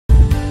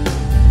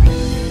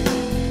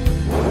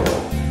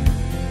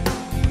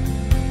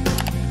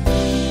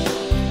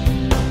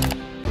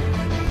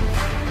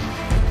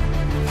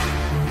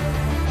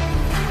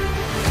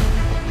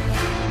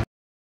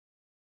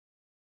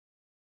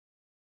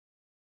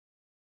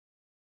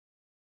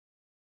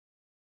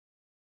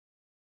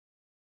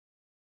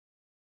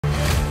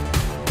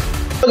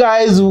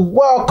Guys,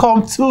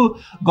 welcome to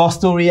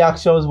Gusto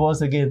Reactions once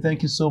again.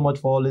 Thank you so much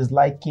for always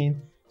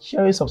liking,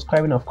 sharing,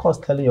 subscribing, of course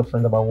telling your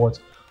friends about what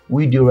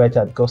we do right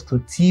at Gusto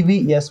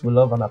TV. Yes, we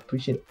love and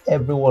appreciate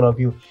every one of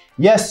you.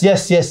 Yes,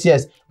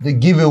 the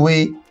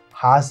giveaway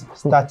has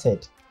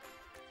started.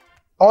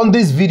 On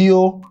this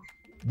video,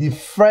 the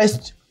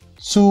first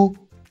 2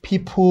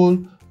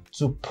 people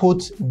to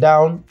put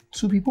down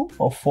 2 people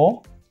or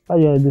 4? Oh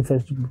yeah, the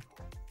first 2 people.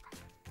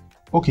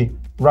 Okay,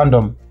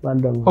 random.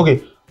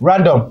 Okay,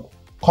 random.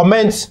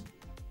 Comment,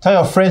 tell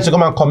your friends to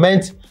come and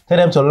comment, tell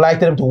them to like,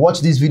 tell them to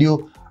watch this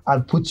video,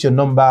 and put your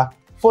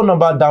phone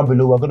number down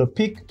below. We're going to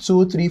pick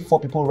 2, 3,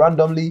 4 people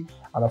randomly,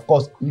 and of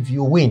course, if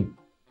you win,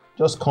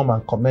 just come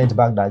and comment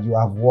back that you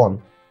have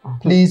won.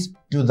 Please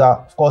do that.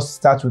 Of course,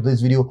 start with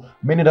this video.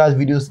 Many other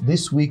videos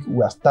this week.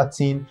 We are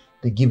starting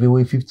the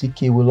giveaway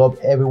 50K. We love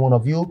every one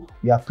of you.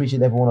 We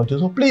appreciate every one of you.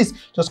 So please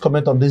just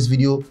comment on this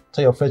video.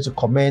 Tell your friends to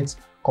comment.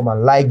 Come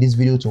and like this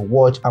video to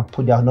watch and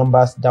put their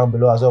numbers down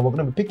below as well. We're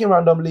going to be picking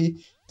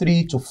randomly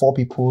 3 to 4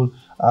 people,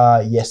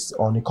 yes,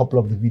 on a couple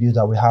of the videos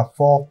that we have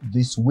for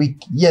this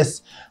week.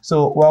 Yes,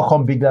 so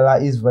welcome. Big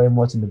Lala is very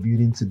much in the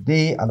building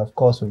today, and of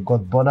course we've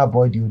got BURNA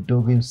boy, the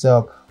Odogwu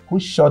himself, who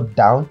shut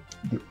down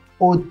the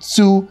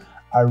O2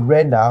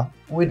 Arena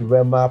with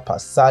Rema,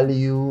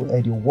 Pasaliu,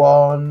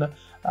 Eddie1,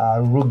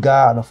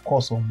 Ruga, and of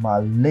course on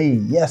Malay.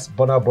 Yes,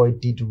 BURNA boy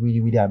did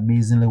really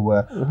amazingly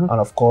well, and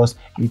of course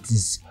it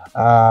is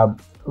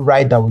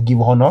right that we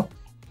give honor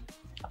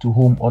to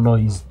whom honor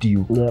is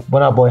due.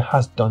 BURNA boy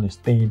has done his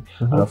thing,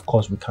 and of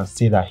course we can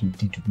say that he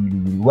did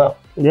really well.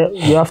 Yeah,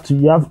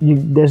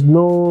 there's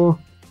no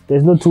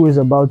 2 ways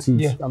about it.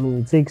 Yeah. I mean,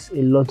 it takes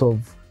a lot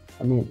of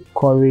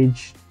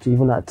courage to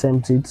even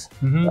attempt it,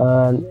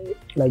 and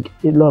like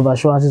a lot of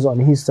assurances on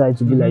his side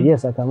to be like,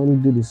 yes, I can really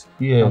do this.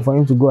 Yeah. And for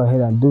him to go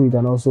ahead and do it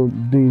and also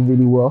do it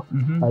really well,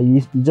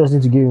 you just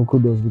need to give him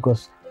kudos,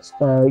 because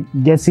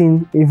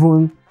getting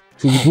even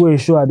to do a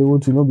show at the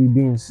O2 not be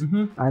beans,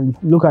 and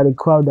look at the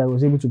crowd that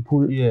was able to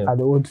pull at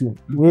the O2.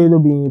 We not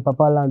be in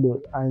Papa Land,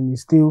 and he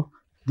still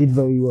did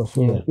very well.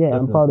 So yeah,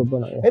 I'm proud of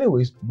BURNA. Yeah.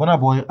 Anyways, BURNA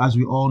boy, as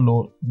we all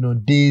know,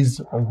 days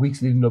or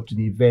weeks leading up to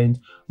the event,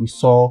 we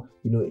saw,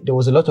 there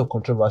was a lot of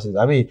controversies.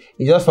 I mean,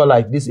 it just felt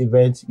like this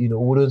event,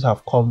 wouldn't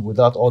have come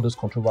without all those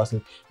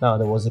controversies. Now,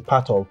 there was a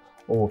part of,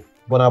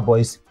 BURNA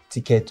boy's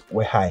ticket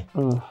were high.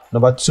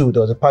 Number 2,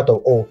 there was a part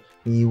of,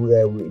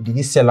 did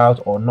he sell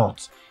out or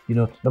not?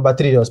 Number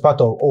 3, there was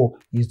part of,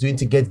 he's doing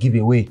ticket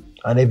giveaway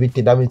and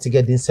everything. That means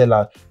ticket didn't sell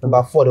out.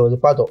 Number 4, there was a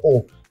part of,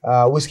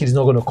 WIZKID is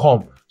not going to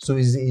come. So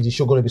is the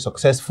show going to be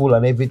successful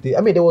and everything?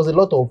 I mean, there was a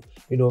lot of,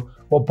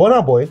 but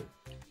BURNA boy,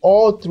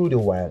 all through the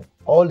while,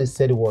 all they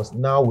said was,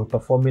 now we're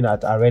performing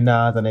at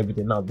arenas and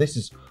everything. Now, this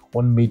is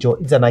one major,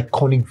 it's an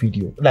iconic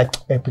video, like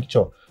a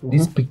picture.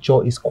 This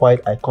picture is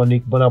quite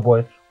iconic. BURNA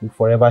boy will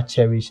forever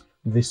cherish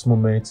this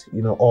moment,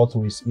 all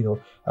through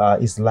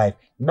his life.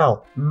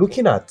 Now,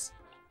 looking at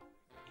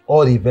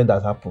all the event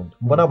that happened,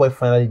 BURNA boy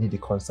finally did the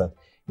concert.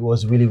 It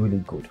was really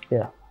good.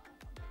 Yeah.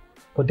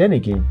 But then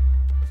again,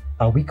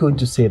 are we going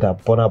to say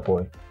that BURNA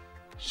boy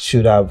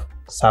should have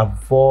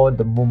savored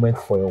the moment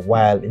for a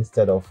while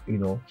instead of,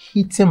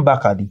 hitting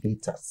back at the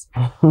haters?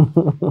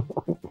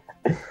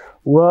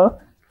 Well,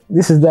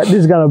 this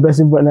kind of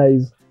person BURNA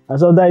is. And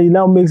so that it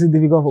now makes it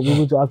difficult for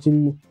people to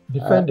actually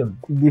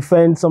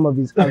defend some of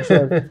his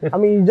actions. I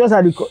mean, you just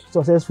had a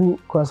successful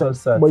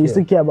concert, but you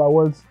still care about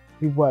what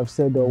people have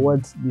said or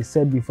what they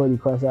said before the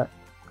concert.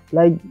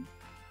 Like,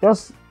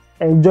 just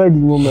enjoy the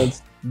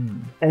moment,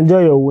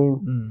 enjoy your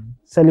win,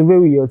 celebrate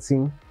with your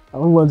team,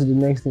 and move on to the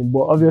next thing.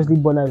 But obviously,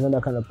 BURNA is not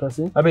that kind of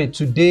person. I mean,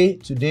 today,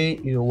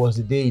 was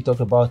the day he talked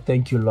about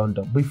thank you,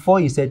 London. Before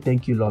he said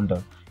thank you,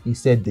 London, he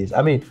said this.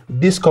 I mean,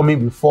 this coming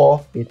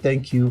before a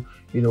thank you,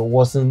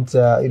 wasn't,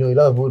 a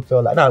lot of people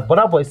felt like. Now,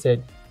 BURNA boy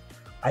said,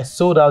 I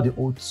sold out the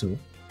O2,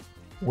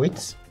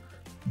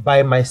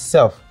 by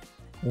myself,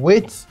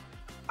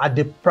 at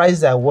the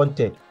price I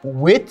wanted,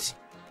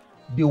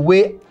 the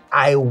way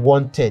I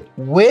wanted,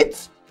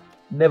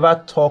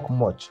 never talk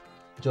much,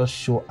 just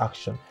show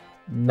action.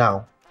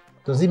 Now,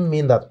 does it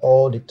mean that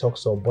all the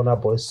talks of BURNA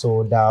boy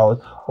sold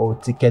out, or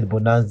ticket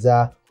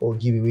bonanza, or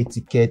giveaway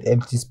ticket,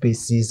 empty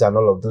spaces, and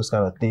all of those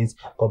kind of things,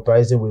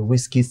 comparison with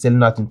WIZKID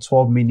selling out in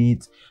 12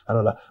 minutes and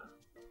all that,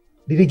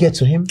 did it get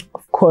to him?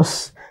 Of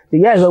course. The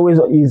guy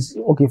is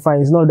okay, fine,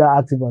 he's not that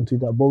active on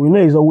Twitter, but we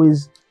know he's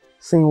always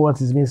saying what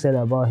is being said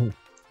about him.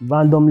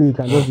 Randomly, he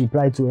can just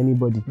reply to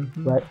anybody,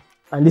 right?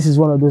 And this is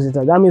one of those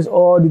things. That means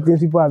all the things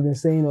people have been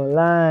saying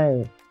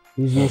online,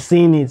 he's been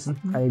saying it,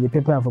 and the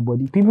paper and for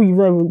body. People you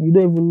don't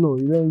even know.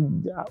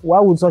 Why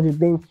would such a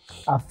thing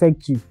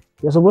affect you?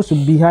 You're supposed to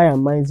be high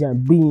and mighty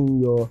and be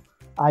in your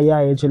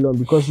higher echelon,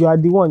 because you are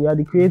the one, you are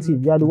the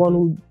creative, you are the one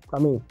who,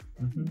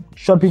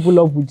 shut people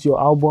up with your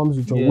albums,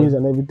 with your wins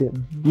and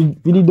everything. You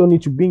really don't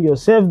need to bring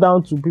yourself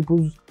down to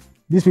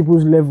these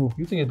people's level.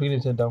 You think he's bringing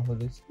himself down for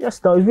this?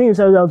 Yes, now he's bringing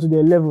himself down to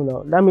their level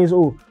now. That means,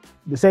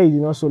 they say he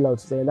did not sold out.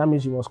 That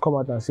means you must come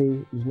out and say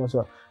he's not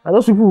sold out. And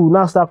those people will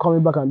now start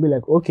coming back and be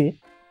like, okay,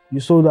 you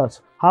sold out.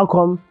 How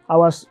come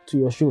hours to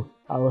your show?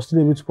 I was still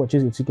able to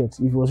purchase a ticket.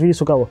 If it was really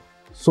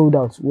sold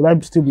out, would I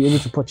still be able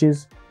to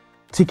purchase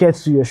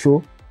tickets to your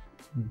show?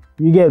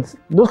 You get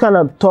those kind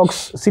of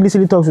talks, silly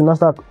talks will not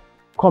start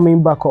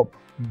coming back up.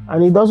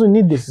 And it doesn't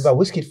need this. But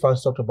WIZKID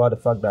fans talked about the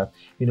fact that,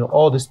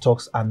 all these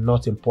talks are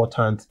not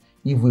important.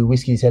 If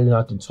WIZKID is selling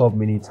out in 12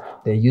 minutes,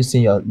 then you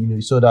saying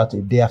you sold out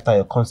a day after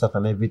your concert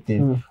and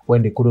everything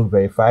when they couldn't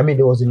verify. I mean,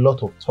 there was a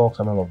lot of talks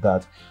and all of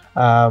that.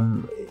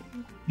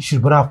 You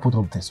should not have put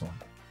up this one.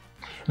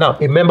 Now,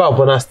 a member of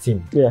BURNA's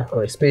team,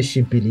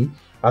 especially Billy,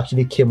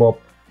 actually came up.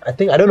 I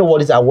don't know what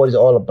this award is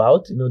all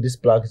about. This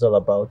plaque is all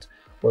about.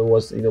 But it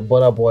was,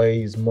 Burna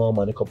Boy's mom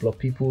and a couple of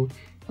people.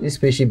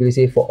 Especially Billy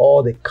say for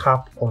all the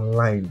Cap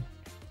Online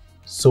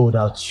sold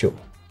out show.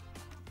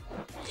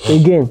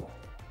 Again,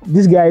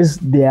 these guys,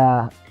 they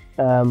are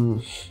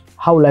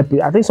how will I put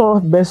it? I think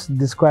someone best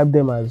describe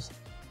them as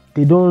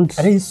they don't.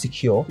 Are they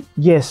insecure?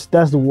 Yes,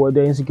 that's the word.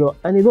 They're insecure,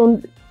 and they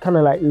don't kind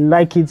of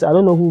like it. I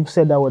don't know who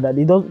said that word. That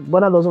they don't.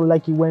 Burna doesn't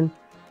like it when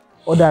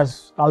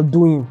others are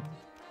doing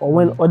or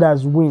when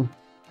others win.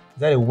 Is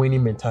that a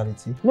winning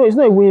mentality? No, it's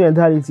not a winning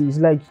mentality. It's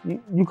like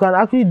you can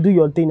actually do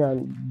your thing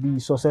and be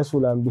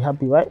successful and be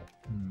happy, right?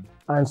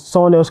 And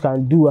someone else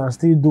can do and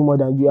still do more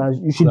than you,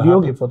 and you should be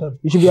okay for them.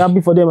 You should be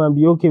happy for them and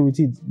be okay with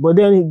it. But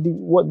then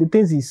what the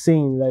things he's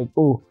saying, like,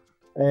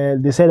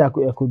 they said I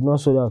could not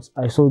sold out.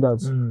 I sold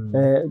out.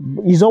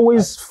 He's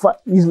always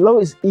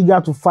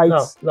eager to fight.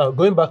 Now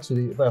going back to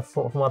the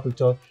former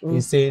picture,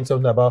 he's saying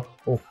something about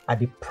at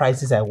the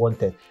prices I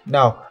wanted.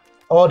 Now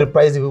all the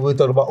prices people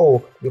talk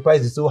about, the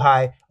price is so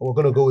high, we're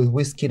gonna go with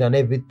WIZKID and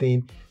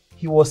everything.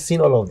 He was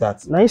seeing all of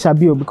that. Now it's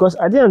Shabio, because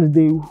at the end of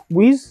the day,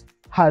 Wiz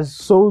has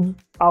sold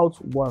out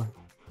one,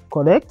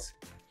 correct?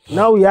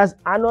 Now he has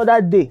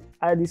another day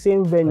at the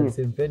same venue.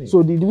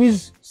 So did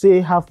Wiz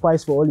say half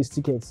price for all his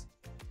tickets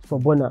for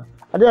Burna?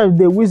 At the end of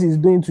the day, Wiz is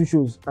doing 2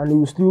 shows and he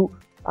will still,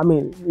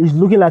 it's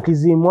looking like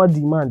he's in more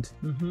demand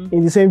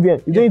in the same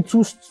venue. He's doing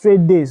 2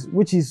 straight days,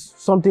 which is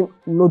something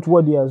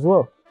noteworthy as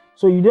well.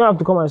 So you don't have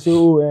to come and say,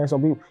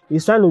 some people.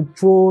 He's trying to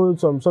throw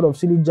some sort of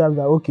silly jab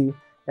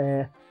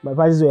that, my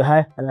prices were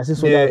high and I said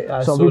so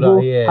that some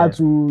people had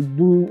to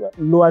do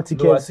lower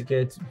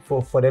tickets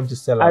for them to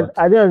sell out.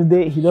 At the end of the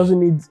day, he doesn't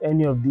need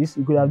any of this.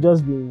 He could have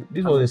just been.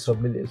 This was a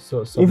submitted.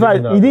 In fact,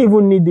 he didn't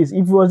even need this.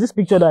 If it was this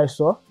picture that I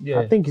saw,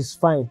 I think it's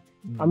fine.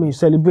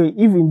 Celebrate.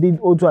 If indeed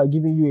O2 are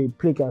giving you a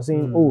plaque and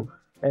saying,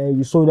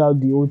 you sold out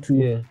the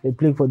O2, a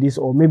plaque for this,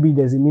 or maybe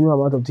there's a minimum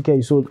amount of ticket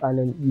you sold and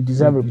then you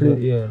deserve a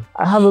plaque.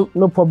 I have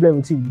no problem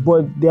with it.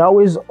 But they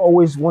always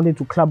wanted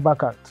to clap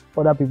back at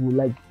other people,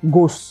 like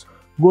ghosts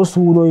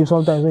who know you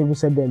sometimes don't even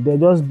say them. They're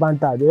just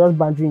banter. They're just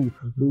bantering you.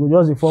 We will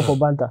just fall for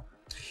banter.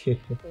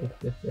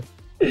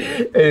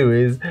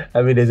 Anyways,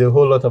 there's a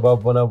whole lot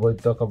about Burna Boy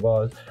to talk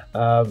about.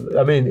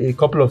 A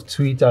couple of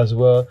tweets as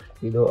well,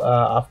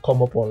 have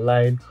come up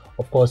online.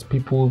 Of course,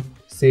 people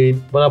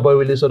saying Burna Boy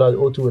really sold out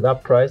O2 with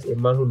that price, a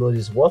man who knows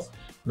his worth.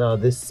 Now,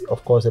 this,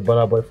 of course, a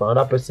Burna Boy for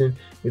another person,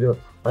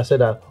 I said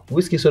that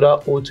WIZKID sold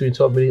out O2 in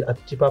 12 minutes at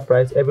a cheaper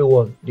price.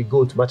 Everyone, they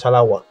go to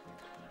Machala 1.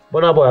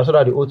 Burna Boy, I sold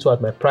out the O2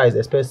 at my price,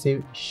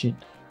 expensive shit,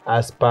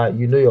 as per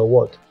you know your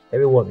worth.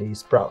 Everyone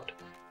is proud.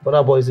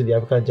 Burna Boy is in the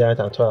African giant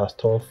and tall as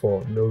tall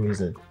for no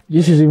reason.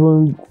 This is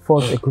even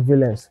false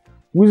equivalence.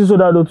 We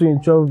sold out O2 in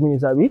 12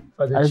 minutes, Abi.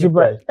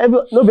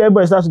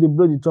 Everybody starts to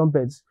blow the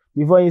trumpets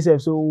before he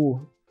says,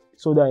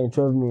 sold out in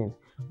 12 minutes.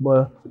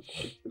 But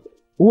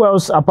who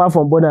else apart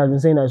from Burna has been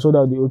saying I sold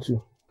out the O2?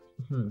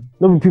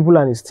 No people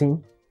on his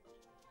team.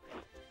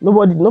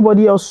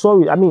 Nobody else saw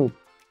it.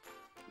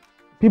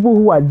 People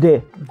who are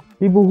there,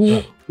 people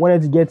who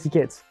wanted to get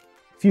tickets,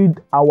 few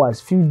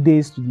hours, few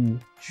days to the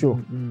show,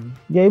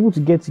 they're able to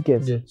get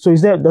tickets. So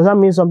does that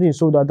mean something is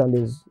sold out and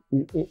is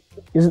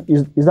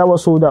that what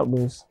sold out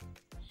means?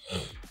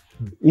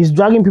 It's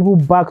dragging people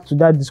back to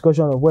that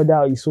discussion of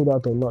whether it's sold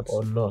out or not.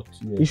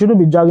 It shouldn't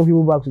be dragging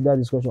people back to that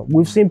discussion.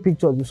 We've seen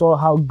pictures, we saw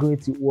how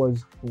great it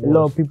was. A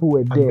lot of people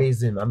were there.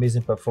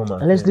 Amazing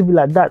performance. And let's leave it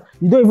like that.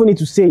 You don't even need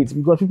to say it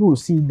because people will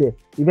see it there.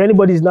 If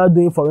anybody is now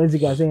doing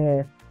forensic and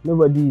saying,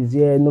 nobody is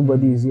here.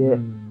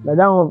 Like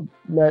that one.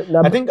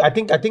 I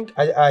think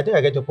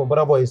I get your point.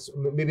 Burna Boy is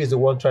maybe is the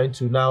one trying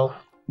to now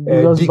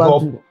dig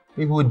up.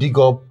 People will dig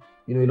up,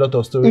 a lot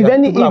of stories.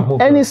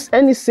 If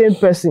any sane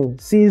person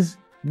sees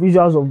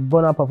visuals of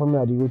Burna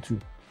performing at the O2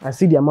 and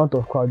see the amount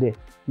of crowd there,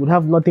 would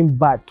have nothing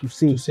bad to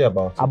say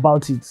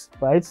about it,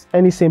 right?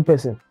 Any sane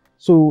person.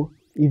 So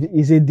if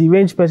it's a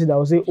deranged person that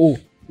will say,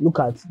 look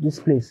at this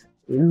place.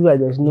 It looks like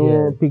there's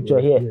no picture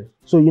here.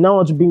 So you now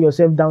want to bring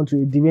yourself down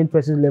to a deranged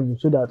person's level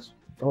so that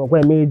a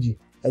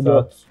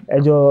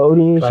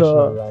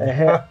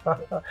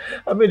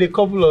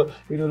couple of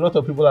a lot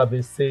of people have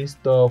been saying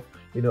stuff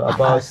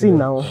about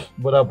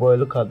Burna Boy.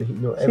 Look at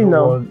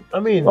everyone.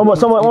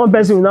 One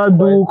person will now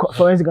do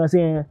forensic and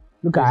say,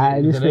 look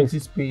at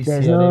this place.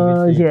 There's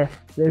no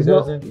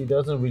It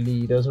doesn't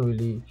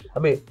really.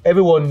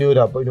 Everyone knew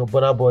that, but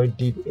Burna Boy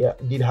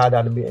did had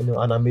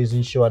an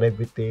amazing show and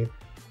everything.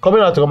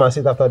 Coming out to come and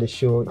sit after the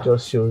show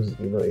just shows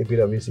a bit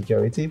of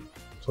insecurity.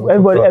 So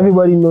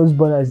everybody knows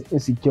Burna is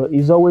insecure.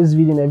 He's always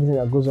reading everything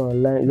that goes on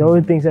online. He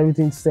always thinks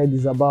everything said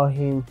is about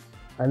him,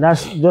 and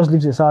that's just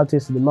leaves a sour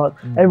taste in the mouth.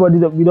 Everybody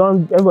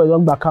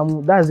don't back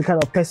him. That's the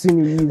kind of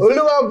person he is.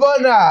 Oluwa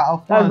Burna,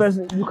 of course.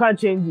 Person, you can't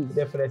change it.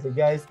 Definitely,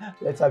 guys.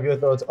 Let's have your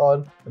thoughts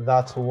on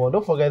that one.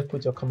 Don't forget to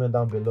put your comment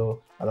down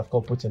below, and of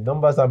course, put your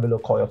numbers down below.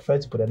 Call your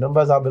friends, put their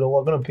numbers down below.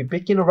 We're gonna be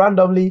picking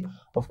randomly,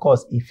 of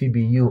course, if it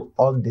be you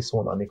on this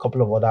one and a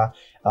couple of other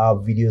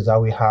videos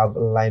that we have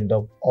lined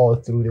up all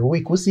through the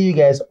week. We'll see you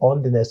guys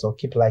on the next one.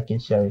 Keep liking,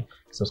 sharing,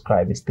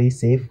 subscribing. Stay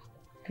safe.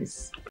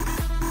 Peace.